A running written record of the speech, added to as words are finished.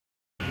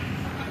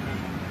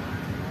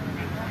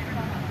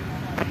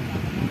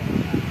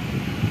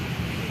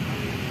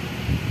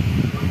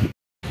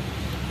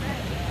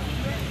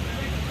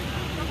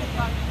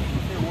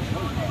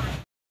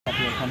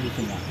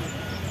kondisinya?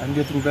 I'm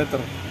getting better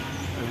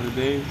every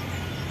day,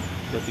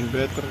 getting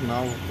better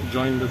now.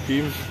 Join the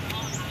team,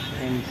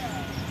 and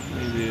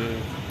maybe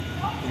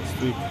next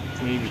week,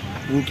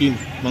 mungkin.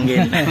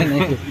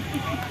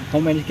 How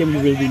many games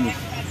you will be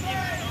missed?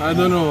 I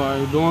don't know.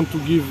 I don't want to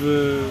give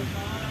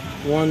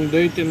one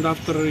date and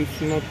after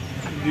it's not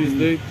this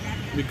date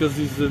because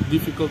it's a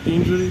difficult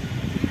injury.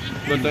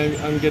 But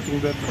I'm getting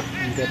better.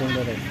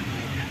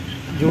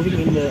 You're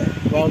getting better.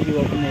 While you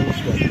were in the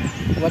squad,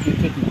 what you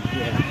treatment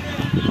you have?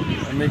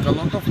 I make a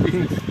lot of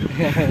things.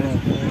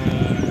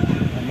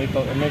 I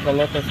make a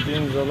lot of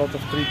things, a lot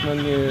of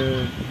treatment,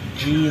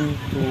 gym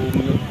to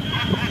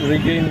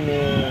regain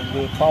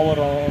the power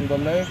on the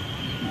leg.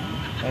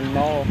 And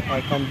now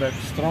I come back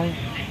strong,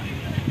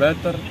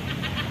 better,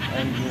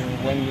 and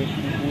when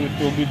it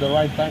will be the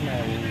right time,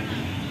 I will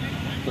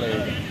play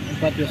again.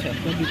 About yourself,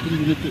 what do you think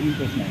you need to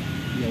improve now?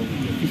 Your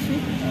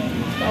physique?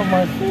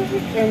 My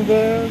physique and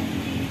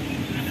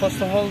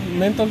first of all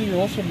mentally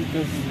also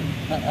because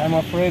I'm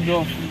afraid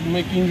of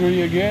making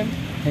injury again.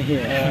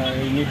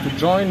 I need to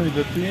join with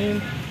the team,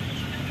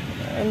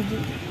 and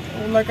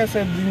like I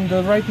said, in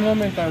the right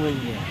moment I will.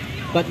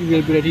 But you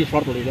will be ready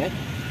shortly, right?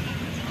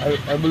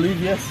 I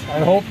believe yes.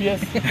 I hope yes.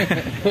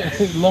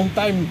 Long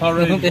time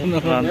already.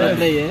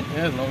 Play, yeah?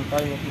 Yes, long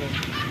time to play.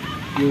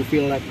 You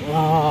feel like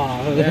wow.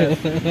 Yes.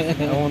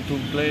 I want to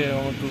play. I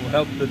want to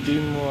help the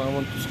team. I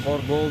want to score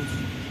goals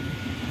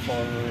for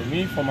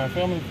me, for my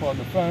family, for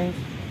the fans,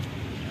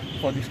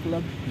 for this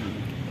club.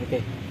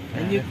 Okay.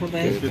 Thank you for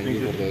that. Thank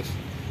you for this.